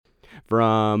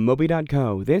From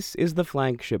Moby.co, this is the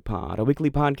Flagship Pod, a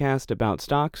weekly podcast about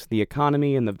stocks, the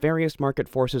economy, and the various market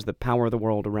forces that power the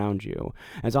world around you.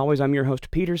 As always, I'm your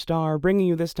host, Peter Starr, bringing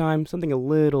you this time something a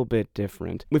little bit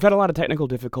different. We've had a lot of technical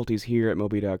difficulties here at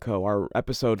Moby.co. Our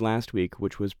episode last week,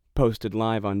 which was posted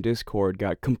live on Discord,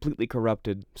 got completely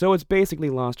corrupted, so it's basically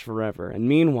lost forever. And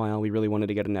meanwhile, we really wanted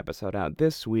to get an episode out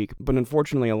this week, but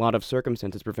unfortunately a lot of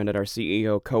circumstances prevented our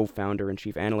CEO, co-founder, and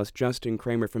chief analyst Justin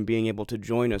Kramer from being able to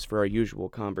join us for our usual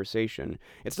conversation.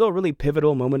 It's still a really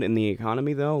pivotal moment in the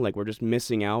economy, though. Like, we're just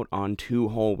missing out on 2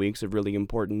 whole weeks of really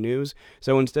important news.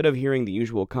 So instead of hearing the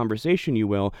usual conversation,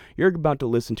 you're about to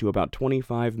listen to about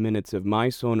 25 minutes of my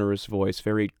sonorous voice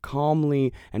very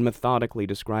calmly and methodically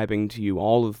describing to you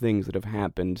all the things that have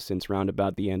happened since round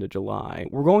about the end of July.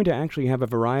 We're going to actually have a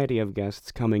variety of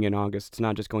guests coming in August. It's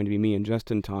not just going to be me and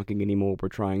Justin talking anymore. We're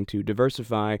trying to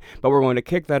diversify, but we're going to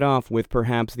kick that off with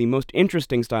perhaps the most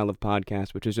interesting style of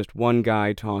podcast, which is just one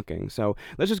guy talking. So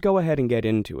let's just go ahead and get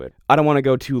into it. I don't want to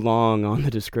go too long on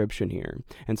the description here,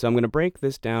 and so I'm going to break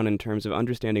this down in terms of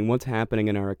understanding what's happening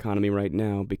in our economy right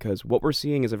now, because what we're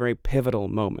seeing is a very pivotal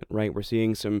moment, right? We're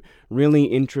seeing some really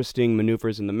interesting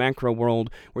maneuvers in the macro world.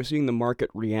 We're seeing the market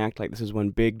react like this is one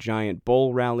big giant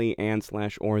bull rally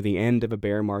or the end of a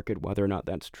bear market. Whether or not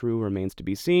that's true remains to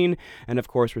be seen. And of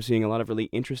course, we're seeing a lot of really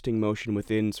interesting motion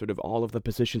within sort of all of the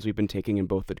positions we've been taking in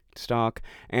both the stock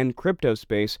and crypto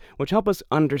space, which help us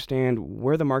understand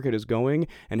where the market is going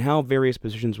and how various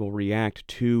positions will react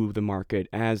to the market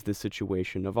as the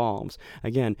situation evolves.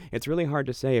 Again, it's really hard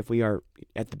to say if we are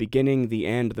at the beginning, the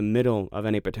end, the middle of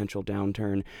any potential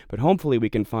downturn, but hopefully we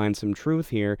can find some truth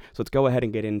here. So let's go ahead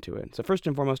and get into it. So first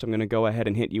and foremost, I'm going to go ahead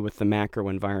and hit you with the macro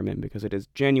environment because it is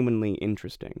genuinely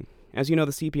interesting. As you know,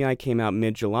 the CPI came out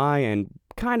mid-July and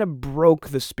kind of broke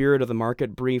the spirit of the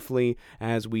market briefly,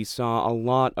 as we saw a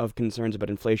lot of concerns about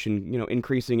inflation,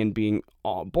 increasing and being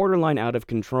borderline out of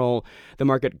control. The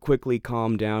market quickly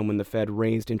calmed down when the Fed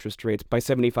raised interest rates by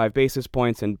 75 basis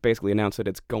points and basically announced that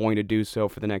it's going to do so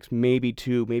for the next maybe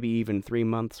 2, maybe even 3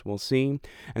 months. We'll see.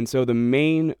 And so the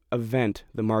main event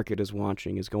the market is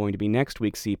watching is going to be next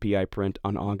week's CPI print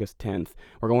on August 10th.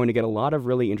 We're going to get a lot of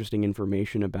really interesting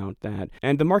information about that.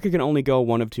 And the market can only go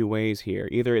one of 2 ways here.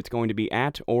 Either it's going to be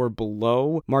at or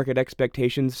below market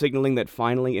expectations, signaling that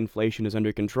finally inflation is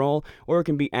under control, or it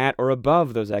can be at or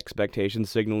above those expectations,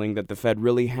 signaling that the Fed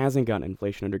really hasn't gotten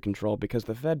inflation under control because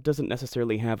the Fed doesn't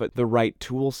necessarily have the right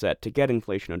tool set to get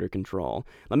inflation under control.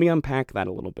 Let me unpack that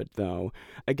a little bit, though.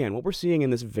 Again, what we're seeing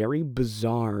in this very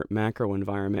bizarre macro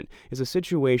environment is a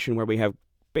situation where we have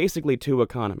basically 2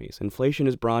 economies. Inflation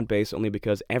is broad-based only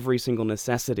because every single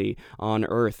necessity on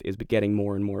Earth is getting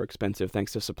more and more expensive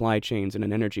thanks to supply chains and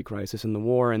an energy crisis and the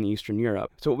war in Eastern Europe.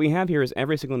 So what we have here is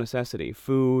every single necessity,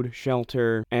 food,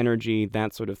 shelter, energy,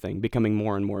 that sort of thing, becoming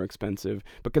more and more expensive,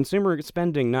 but consumer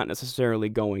spending not necessarily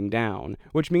going down,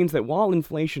 which means that while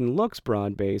inflation looks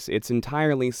broad-based, it's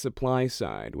entirely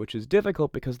supply-side, which is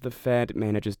difficult because the Fed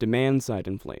manages demand-side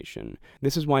inflation.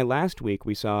 This is why last week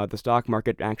we saw the stock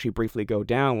market actually briefly go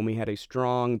down when we had a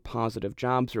strong positive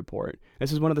jobs report.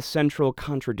 This is one of the central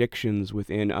contradictions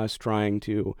within us trying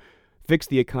to fix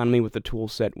the economy with the tool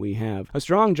set we have. A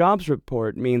strong jobs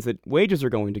report means that wages are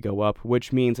going to go up,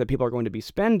 which means that people are going to be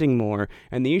spending more,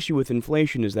 and the issue with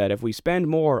inflation is that if we spend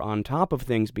more on top of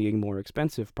things being more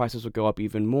expensive, prices will go up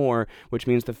even more, which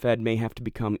means the Fed may have to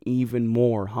become even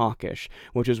more hawkish,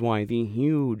 which is why the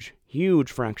huge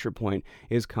fracture point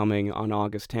is coming on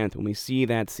August 10th when we see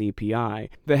that CPI.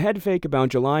 The head fake about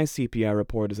July's CPI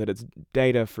report is that it's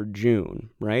data for June,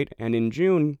 right? And in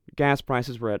June, gas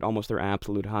prices were at almost their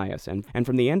absolute highest. And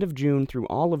from the end of June through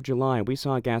all of July, we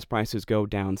saw gas prices go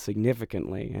down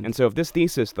significantly. And so if this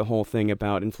thesis, the whole thing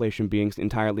about inflation being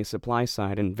entirely supply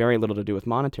side and very little to do with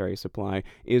monetary supply,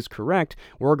 is correct,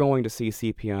 we're going to see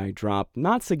CPI drop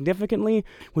not significantly,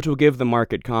 which will give the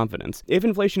market confidence. If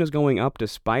inflation is going up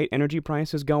despite energy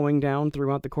prices going down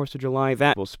throughout the course of July,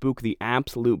 that will spook the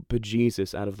absolute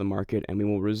bejesus out of the market and we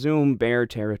will resume bear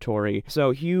territory.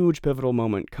 So huge pivotal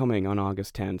moment coming on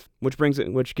August 10th,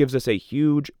 which gives us a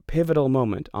huge pivotal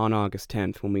moment on August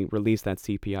 10th when we release that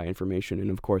CPI information.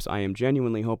 And of course, I am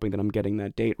genuinely hoping that I'm getting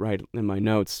that date right in my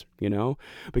notes,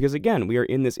 because again, we are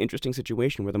in this interesting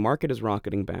situation where the market is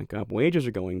rocketing back up, wages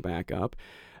are going back up.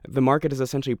 The market is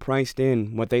essentially priced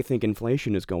in what they think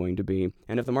inflation is going to be.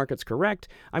 And if the market's correct,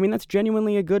 that's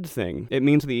genuinely a good thing. It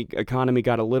means the economy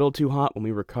got a little too hot when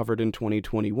we recovered in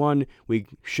 2021. We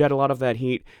shed a lot of that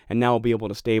heat, and now we'll be able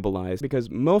to stabilize. Because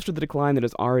most of the decline that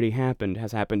has already happened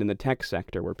has happened in the tech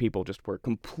sector, where people just were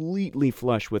completely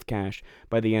flush with cash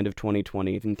by the end of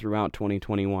 2020 and throughout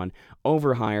 2021.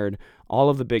 Overhired, all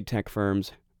of the big tech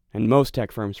firms And most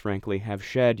tech firms, frankly, have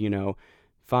shed,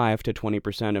 5 to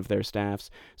 20% of their staffs.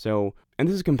 So, and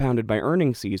this is compounded by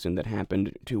earnings season that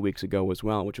happened 2 weeks ago as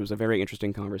well, which was a very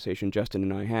interesting conversation Justin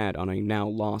and I had on a now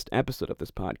lost episode of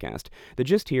this podcast. The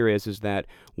gist here is that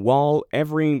while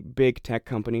every big tech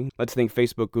company, let's think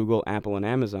Facebook, Google, Apple, and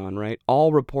Amazon, right,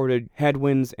 all reported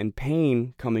headwinds and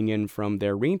pain coming in from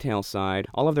their retail side,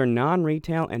 all of their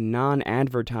non-retail and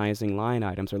non-advertising line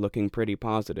items are looking pretty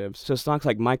positive. So stocks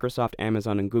like Microsoft,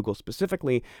 Amazon, and Google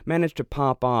specifically managed to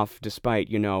pop off despite,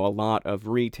 a lot of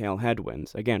retail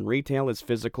headwinds. Again, retail is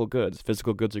physical goods.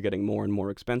 Physical goods are getting more and more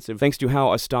expensive thanks to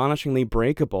how astonishingly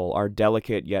breakable our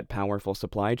delicate yet powerful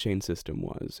supply chain system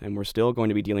was. And we're still going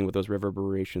to be dealing with those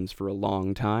reverberations for a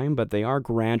long time, but they are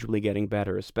gradually getting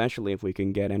better, especially if we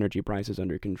can get energy prices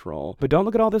under control. But don't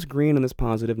look at all this green and this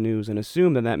positive news and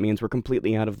assume that means we're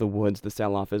completely out of the woods, the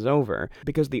sell-off is over.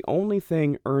 Because the only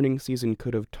thing earnings season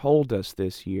could have told us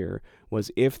this year was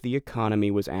if the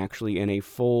economy was actually in a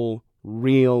full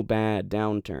real bad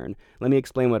downturn. Let me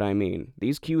explain what I mean.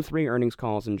 These Q3 earnings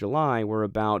calls in July were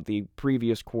about the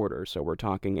previous quarter, so we're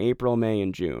talking April, May,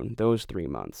 and June, those 3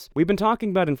 months. We've been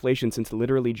talking about inflation since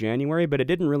literally January, but it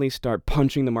didn't really start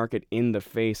punching the market in the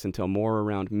face until more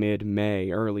around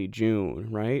mid-May, early June,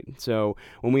 right? So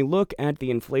when we look at the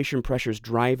inflation pressures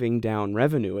driving down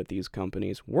revenue at these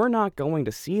companies, we're not going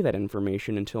to see that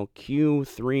information until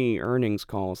Q3 earnings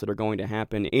calls that are going to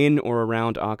happen in or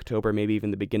around October, maybe even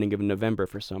the beginning of November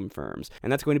for some firms. And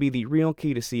that's going to be the real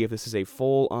key to see if this is a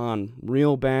full-on,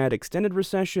 real bad extended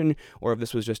recession or if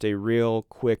this was just a real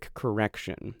quick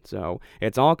correction. So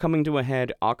it's all coming to a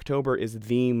head. October is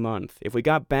the month. If we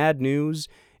got bad news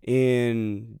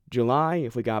in July,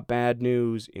 if we got bad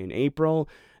news in April,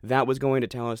 that was going to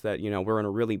tell us that, we're in a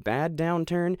really bad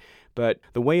downturn. But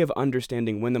the way of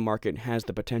understanding when the market has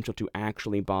the potential to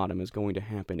actually bottom is going to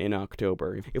happen in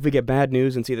October. If we get bad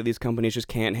news and see that these companies just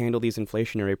can't handle these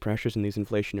inflationary pressures and these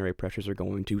inflationary pressures are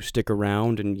going to stick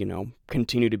around and,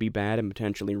 continue to be bad and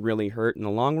potentially really hurt in the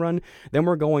long run, then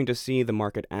we're going to see the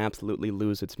market absolutely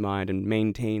lose its mind and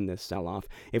maintain this sell-off.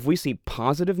 If we see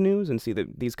positive news and see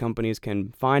that these companies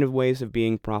can find ways of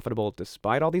being profitable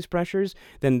despite all these pressures,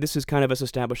 then this is kind of us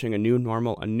establishing a new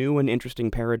normal, a new and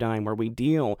interesting paradigm where we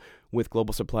deal with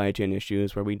global supply chain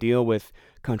issues, where we deal with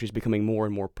countries becoming more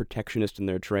and more protectionist in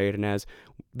their trade. And as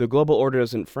the global order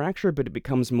doesn't fracture, but it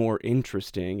becomes more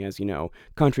interesting as,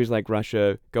 countries like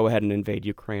Russia go ahead and invade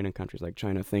Ukraine and countries like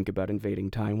China think about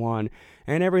invading Taiwan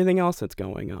and everything else that's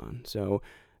going on. So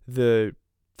the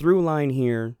through line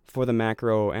here for the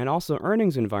macro and also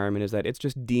earnings environment is that it's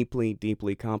just deeply,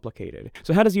 deeply complicated.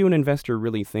 So how does you, an investor,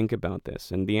 really think about this?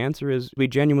 And the answer is we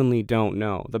genuinely don't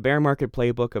know. The bear market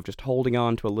playbook of just holding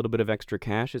on to a little bit of extra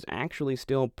cash is actually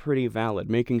still pretty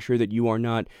valid, making sure that you are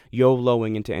not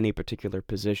YOLOing into any particular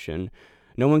position.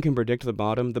 No one can predict the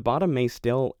bottom. The bottom may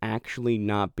still actually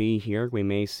not be here. We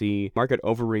may see market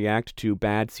overreact to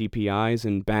bad CPIs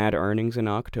and bad earnings in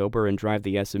October and drive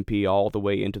the S&P all the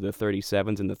way into the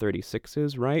 37s and the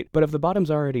 36s, right? But if the bottom's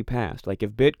already passed, like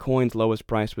if Bitcoin's lowest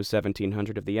price was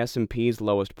 1,700, if the S&P's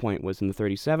lowest point was in the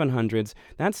 3,700s,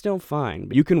 that's still fine.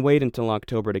 But you can wait until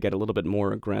October to get a little bit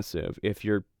more aggressive if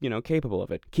you're, capable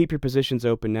of it. Keep your positions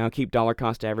open now. Keep dollar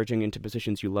cost averaging into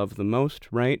positions you love the most,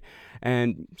 right?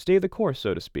 And stay the course,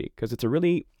 so to speak, because it's a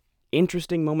really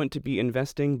interesting moment to be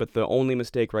investing, but the only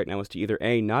mistake right now is to either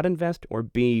A, not invest, or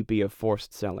B, be a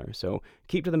forced seller. So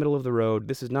keep to the middle of the road.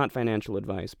 This is not financial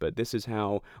advice, but this is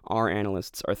how our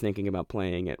analysts are thinking about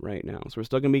playing it right now. So we're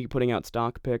still going to be putting out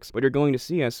stock picks, but you're going to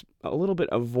see us a little bit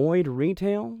avoid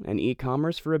retail and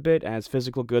e-commerce for a bit as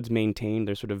physical goods maintain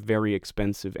their sort of very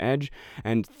expensive edge,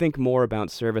 and think more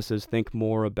about services, think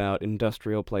more about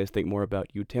industrial plays, think more about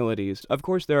utilities. Of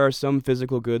course, there are some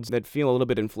physical goods that feel a little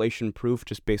bit inflation-proof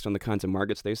just based on the kinds of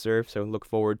markets they serve, so look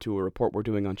forward to a report we're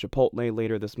doing on Chipotle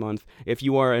later this month. If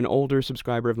you are an older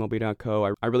subscriber of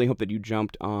Moby.co, I really hope that you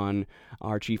jumped on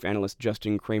our chief analyst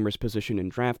Justin Kramer's position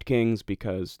in DraftKings,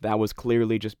 because that was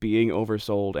clearly just being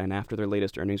oversold, and after their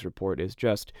latest earnings report is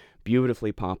just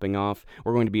beautifully popping off.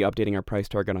 We're going to be updating our price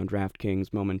target on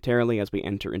DraftKings momentarily as we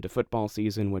enter into football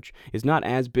season, which is not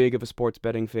as big of a sports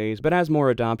betting phase, but as more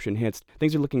adoption hits,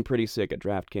 things are looking pretty sick at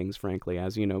DraftKings, frankly,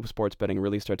 as, sports betting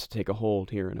really starts to take a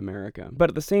hold here in America. But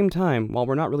at the same time, while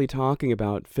we're not really talking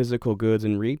about physical goods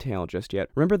and retail just yet,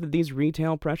 remember that these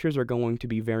retail pressures are going going to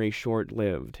be very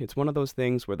short-lived. It's one of those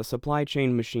things where the supply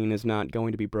chain machine is not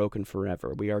going to be broken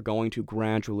forever. We are going to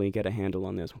gradually get a handle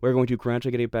on this. We're going to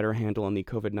gradually get a better handle on the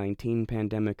COVID-19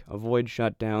 pandemic, avoid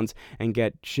shutdowns, and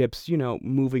get ships,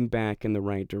 moving back in the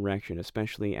right direction,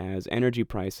 especially as energy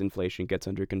price inflation gets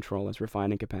under control, as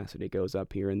refining capacity goes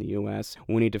up here in the U.S.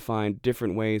 We need to find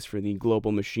different ways for the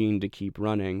global machine to keep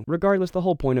running. Regardless, the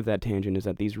whole point of that tangent is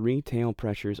that these retail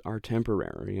pressures are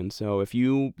temporary, and so if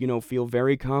you, feel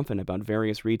very confident about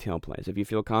various retail plays, if you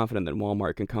feel confident that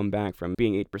Walmart can come back from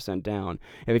being 8% down,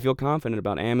 if you feel confident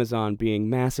about Amazon being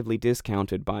massively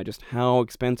discounted by just how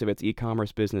expensive its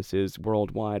e-commerce business is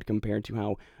worldwide compared to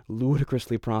how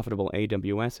ludicrously profitable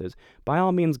AWS is, by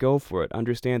all means go for it.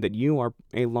 Understand that you are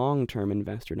a long-term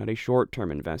investor, not a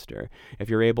short-term investor. If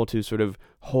you're able to sort of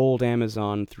hold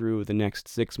Amazon through the next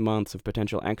 6 months of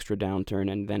potential extra downturn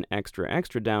and then extra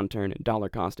downturn at dollar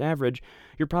cost average,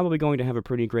 you're probably going to have a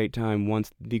pretty great time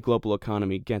once the global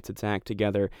economy gets its act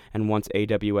together and once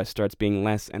AWS starts being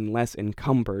less and less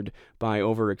encumbered by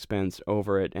overexpense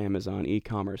over at Amazon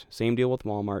e-commerce. Same deal with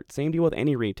Walmart, same deal with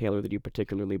any retailer that you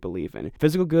particularly believe in.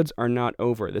 Physical goods are not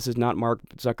over. This is not Mark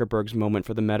Zuckerberg's moment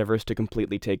for the metaverse to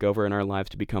completely take over and our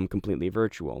lives to become completely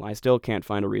virtual. I still can't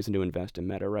find a reason to invest in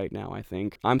Meta right now, I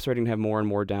think. I'm starting to have more and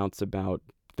more doubts about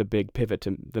the big pivot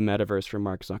to the metaverse for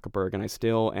Mark Zuckerberg, and I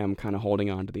still am kind of holding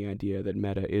on to the idea that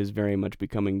Meta is very much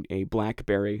becoming a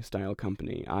BlackBerry-style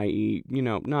company, i.e.,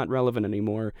 not relevant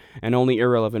anymore, and only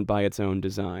irrelevant by its own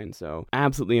design. So,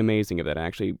 absolutely amazing if that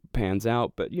actually pans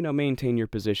out, but, maintain your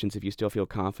positions if you still feel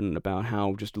confident about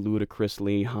how just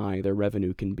ludicrously high their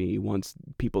revenue can be once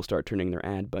people start turning their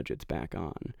ad budgets back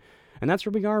on. And that's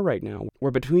where we are right now.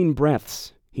 We're between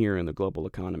breaths here in the global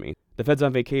economy. The Fed's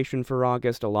on vacation for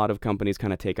August. A lot of companies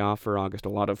kind of take off for August. A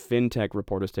lot of fintech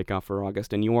reporters take off for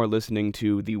August. And you are listening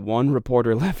to the one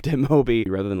reporter left at Moby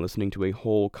rather than listening to a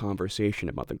whole conversation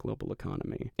about the global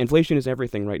economy. Inflation is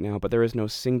everything right now, but there is no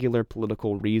singular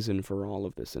political reason for all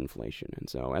of this inflation. And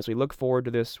so as we look forward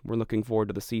to this, we're looking forward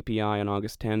to the CPI on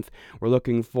August 10th. We're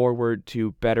looking forward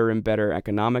to better and better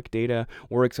economic data.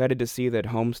 We're excited to see that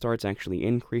home starts actually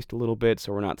increased a little bit,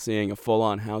 so we're not seeing a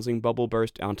full-on housing bubble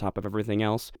burst on top of everything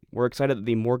else. We're excited that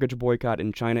the mortgage boycott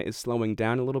in China is slowing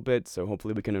down a little bit, so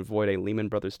hopefully we can avoid a Lehman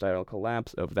Brothers style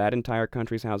collapse of that entire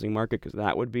country's housing market, because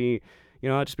that would be,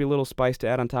 just be a little spice to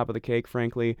add on top of the cake,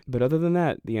 frankly. But other than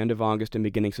that, the end of August and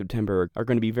beginning September are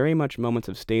going to be very much moments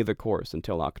of stay the course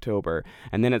until October,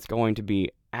 and then it's going to be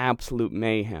absolute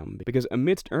mayhem, because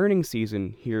amidst earnings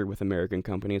season here with American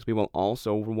companies, we will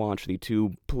also watch the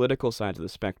two political sides of the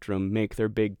spectrum make their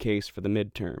big case for the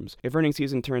midterms. If earnings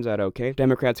season turns out okay,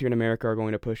 Democrats here in America are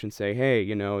going to push and say, hey,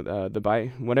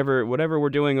 whatever we're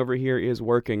doing over here is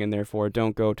working, and therefore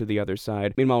don't go to the other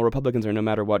side. Meanwhile, Republicans are no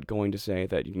matter what going to say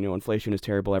that, inflation is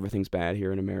terrible, everything's bad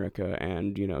here in America,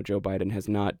 and, Joe Biden has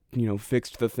not,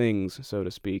 fixed the things, so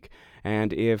to speak.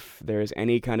 And if there's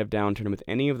any kind of downturn with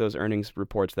any of those earnings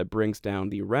reports that brings down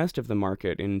the rest of the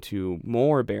market into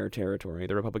more bear territory,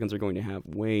 the Republicans are going to have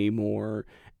way more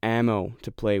ammo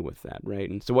to play with that, right?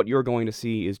 And so what you're going to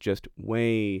see is just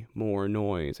way more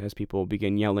noise as people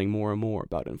begin yelling more and more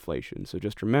about inflation. So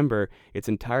just remember, it's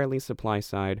entirely supply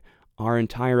side. Our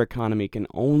entire economy can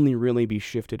only really be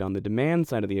shifted on the demand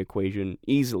side of the equation,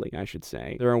 easily, I should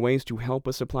say. There are ways to help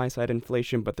with supply-side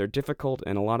inflation, but they're difficult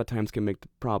and a lot of times can make the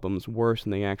problems worse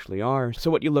than they actually are. So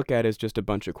what you look at is just a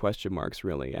bunch of question marks,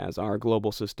 really, as our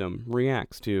global system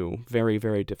reacts to very,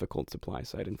 very difficult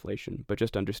supply-side inflation. But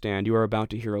just understand, you are about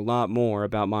to hear a lot more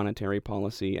about monetary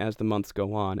policy as the months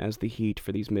go on, as the heat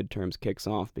for these midterms kicks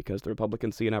off, because the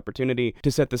Republicans see an opportunity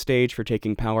to set the stage for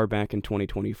taking power back in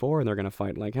 2024, and they're going to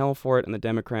fight like hell for it, and the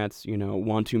Democrats,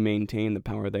 want to maintain the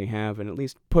power they have and at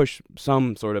least push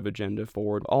some sort of agenda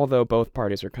forward, although both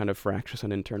parties are kind of fractious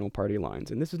on internal party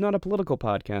lines. And this is not a political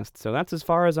podcast, so that's as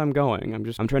far as I'm going.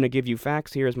 I'm trying to give you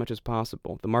facts here as much as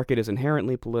possible. The market is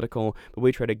inherently political, but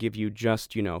we try to give you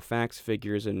just, facts,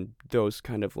 figures, and those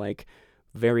kind of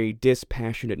very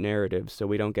dispassionate narratives so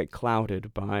we don't get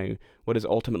clouded by what is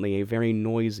ultimately a very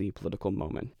noisy political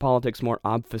moment. Politics more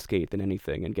obfuscate than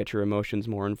anything and get your emotions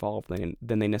more involved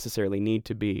than they necessarily need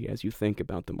to be as you think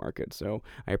about the market. So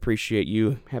I appreciate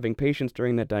you having patience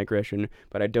during that digression,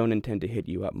 but I don't intend to hit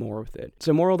you up more with it.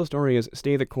 So moral of the story is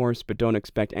stay the course, but don't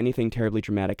expect anything terribly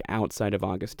dramatic outside of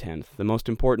August 10th. The most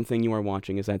important thing you are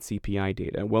watching is that CPI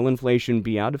data. Will inflation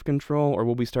be out of control, or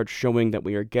will we start showing that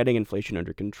we are getting inflation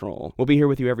under control? We'll be here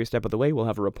with you every step of the way. We'll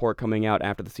have a report coming out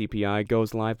after the CPI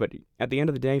goes live, but at the end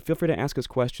of the day, feel free to ask us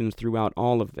questions throughout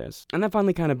all of this. And that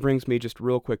finally kind of brings me just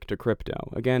real quick to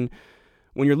crypto. Again,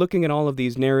 When you're looking at all of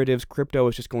these narratives, crypto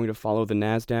is just going to follow the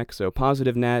NASDAQ. So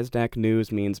positive NASDAQ news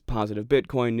means positive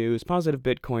Bitcoin news. Positive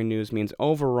Bitcoin news means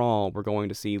overall we're going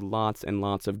to see lots and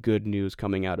lots of good news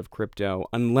coming out of crypto,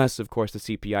 unless, of course, the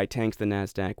CPI tanks the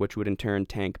NASDAQ, which would in turn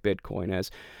tank Bitcoin.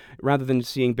 As rather than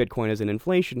seeing Bitcoin as an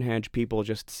inflation hedge, people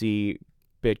just see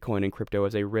Bitcoin and crypto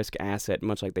as a risk asset,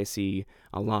 much like they see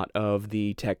a lot of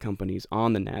the tech companies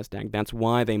on the NASDAQ. That's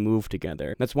why they move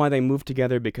together. That's why they move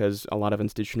together, because a lot of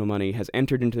institutional money has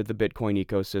entered into the Bitcoin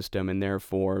ecosystem, and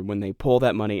therefore, when they pull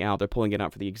that money out, they're pulling it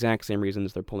out for the exact same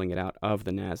reasons they're pulling it out of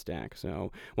the NASDAQ.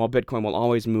 So while Bitcoin will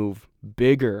always move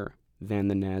bigger than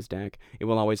the NASDAQ, it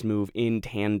will always move in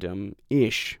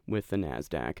tandem-ish with the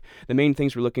NASDAQ. The main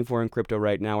things we're looking for in crypto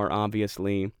right now are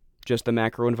obviously just the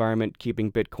macro environment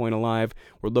keeping Bitcoin alive.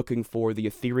 We're looking for the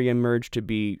Ethereum merge to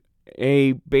be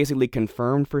basically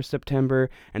confirmed for September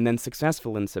and then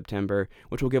successful in September,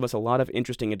 which will give us a lot of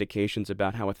interesting indications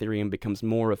about how Ethereum becomes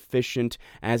more efficient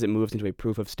as it moves into a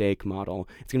proof-of-stake model.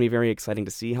 It's going to be very exciting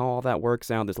to see how all that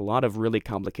works out. There's a lot of really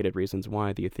complicated reasons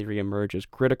why the Ethereum merge is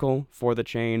critical for the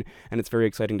chain, and it's very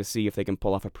exciting to see if they can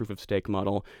pull off a proof-of-stake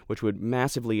model, which would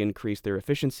massively increase their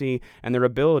efficiency and their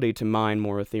ability to mine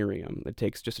more Ethereum. It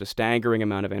takes just a staggering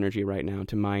amount of energy right now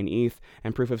to mine ETH,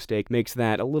 and proof-of-stake makes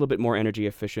that a little bit more energy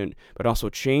efficient, but also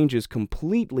changes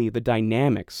completely the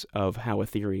dynamics of how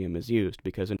Ethereum is used,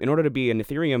 because in order to be an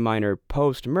Ethereum miner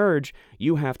post-merge,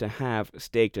 you have to have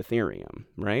staked Ethereum,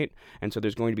 right? And so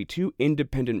there's going to be two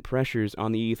independent pressures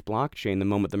on the ETH blockchain the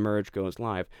moment the merge goes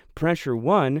live. Pressure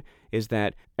one is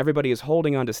that everybody is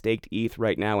holding on to staked ETH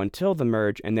right now until the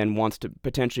merge and then wants to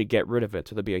potentially get rid of it.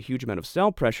 So there'll be a huge amount of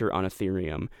sell pressure on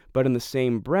Ethereum. But in the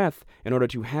same breath, in order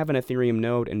to have an Ethereum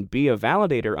node and be a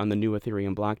validator on the new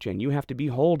Ethereum blockchain, you have to be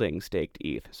holding staked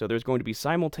ETH. So there's going to be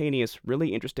simultaneous, really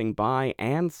interesting buy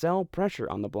and sell pressure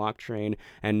on the blockchain.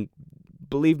 And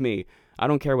believe me, I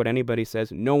don't care what anybody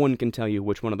says. No one can tell you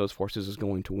which one of those forces is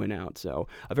going to win out. So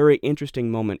a very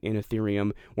interesting moment in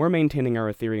Ethereum. We're maintaining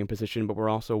our Ethereum position, but we're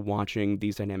also watching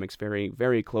these dynamics very,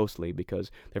 very closely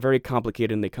because they're very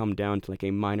complicated and they come down to like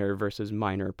a miner versus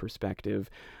miner perspective.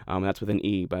 That's with an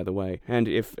E, by the way. And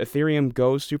if Ethereum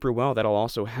goes super well, that'll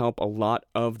also help a lot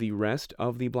of the rest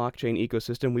of the blockchain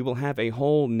ecosystem. We will have a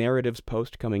whole narratives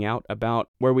post coming out about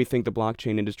where we think the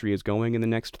blockchain industry is going in the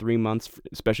next 3 months,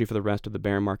 especially for the rest of the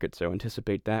bear market. So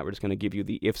anticipate that. We're just going to give you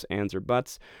the ifs, ands, or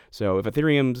buts. So if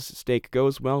Ethereum's stake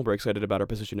goes well, we're excited about our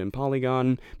position in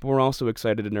Polygon, but we're also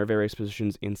excited in our various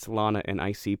positions in Solana and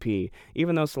ICP,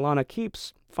 even though Solana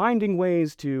keeps finding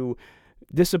ways to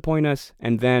disappoint us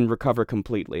and then recover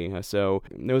completely. So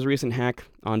there was a recent hack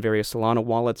on various Solana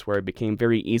wallets where it became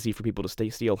very easy for people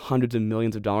to steal hundreds of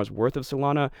millions of dollars worth of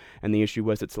Solana, and the issue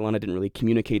was that Solana didn't really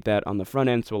communicate that on the front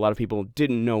end, so a lot of people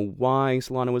didn't know why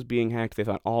Solana was being hacked. They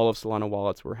thought all of Solana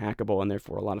wallets were hackable, and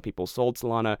therefore a lot of people sold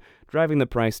Solana, driving the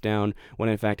price down, when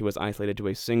in fact it was isolated to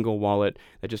a single wallet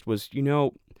that just was,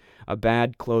 a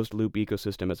bad closed-loop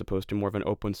ecosystem as opposed to more of an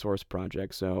open-source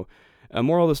project. So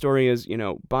moral of the story is,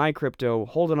 buy crypto,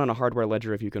 hold it on a hardware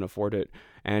ledger if you can afford it,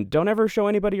 and don't ever show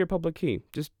anybody your public key.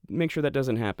 Just make sure that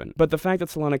doesn't happen. But the fact that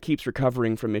Solana keeps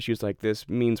recovering from issues like this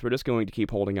means we're just going to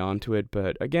keep holding on to it.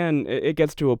 But again, it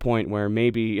gets to a point where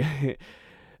maybe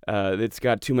it's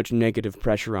got too much negative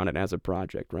pressure on it as a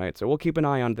project, right? So we'll keep an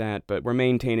eye on that, but we're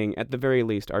maintaining, at the very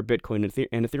least, our Bitcoin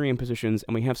and Ethereum positions,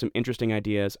 and we have some interesting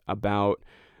ideas about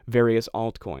various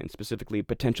altcoins, specifically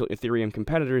potential Ethereum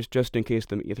competitors, just in case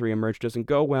the Ethereum merge doesn't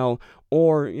go well,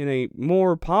 or in a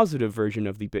more positive version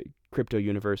of the crypto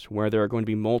universe where there are going to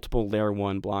be multiple layer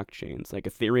 1 blockchains. Like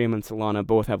Ethereum and Solana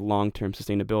both have long-term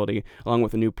sustainability, along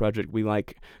with a new project we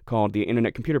like called the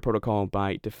Internet Computer Protocol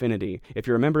by Dfinity. If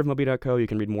you're a member of Moby.co, you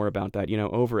can read more about that,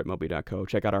 over at Moby.co.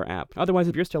 Check out our app. Otherwise,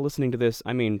 if you're still listening to this,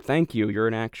 thank you. You're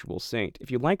an actual saint. If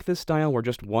you like this style where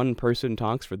just one person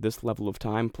talks for this level of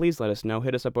time, please let us know.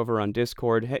 Hit us up over on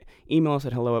Discord. Email us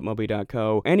at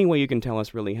hello@moby.co. Any way you can tell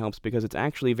us really helps, because it's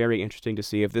actually very interesting to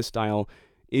see if this style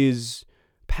is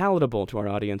palatable to our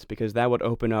audience, because that would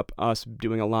open up us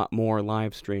doing a lot more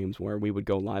live streams where we would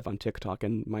go live on TikTok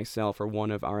and myself or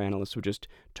one of our analysts would just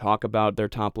talk about their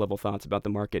top level thoughts about the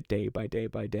market day by day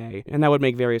by day, and that would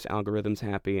make various algorithms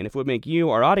happy. And if it would make you,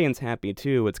 our audience, happy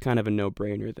too, it's kind of a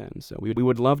no-brainer then. So we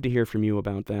would love to hear from you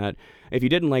about that. If you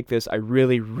didn't like this, I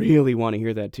really, really want to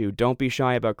hear that too. Don't be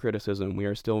shy about criticism. We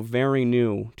are still very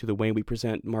new to the way we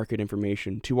present market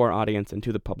information to our audience and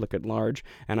to the public at large,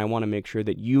 and I want to make sure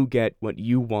that you get what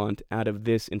you want out of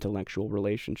this intellectual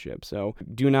relationship. So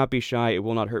do not be shy. It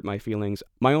will not hurt my feelings.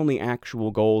 My only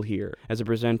actual goal here as a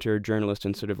presenter, journalist,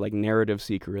 and sort of like narrative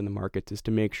seeker in the markets is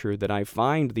to make sure that I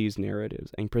find these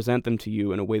narratives and present them to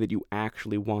you in a way that you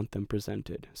actually want them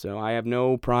presented. So I have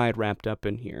no pride wrapped up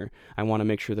in here. I want to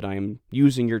make sure that I am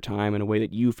using your time in a way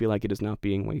that you feel like it is not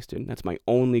being wasted. That's my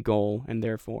only goal, and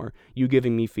therefore, you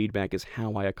giving me feedback is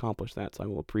how I accomplish that, so I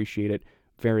will appreciate it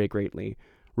very greatly.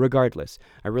 Regardless,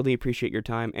 I really appreciate your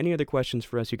time. Any other questions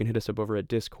for us, you can hit us up over at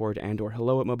Discord and or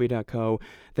hello@moby.co.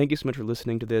 Thank you so much for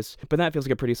listening to this. But that feels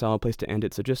like a pretty solid place to end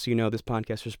it. So just so you know, this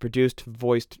podcast is produced,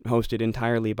 voiced, hosted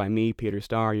entirely by me, Peter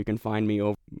Starr. You can find me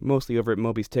mostly over at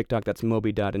Moby's TikTok. That's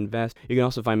moby.invest. You can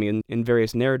also find me in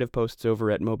various narrative posts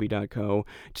over at moby.co.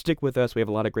 Stick with us. We have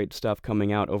a lot of great stuff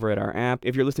coming out over at our app.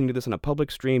 If you're listening to this on a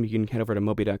public stream, you can head over to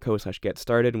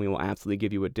moby.co/get-started, and we will absolutely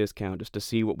give you a discount just to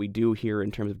see what we do here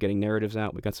in terms of getting narratives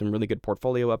out. We've got some really good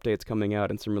portfolio updates coming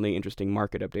out and some really interesting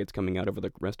market updates coming out over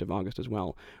the rest of August as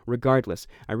well. Regardless,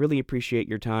 I really appreciate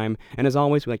your time, and as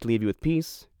always, we like to leave you with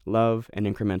peace, love, and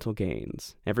incremental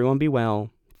gains. Everyone be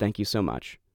well. Thank you so much.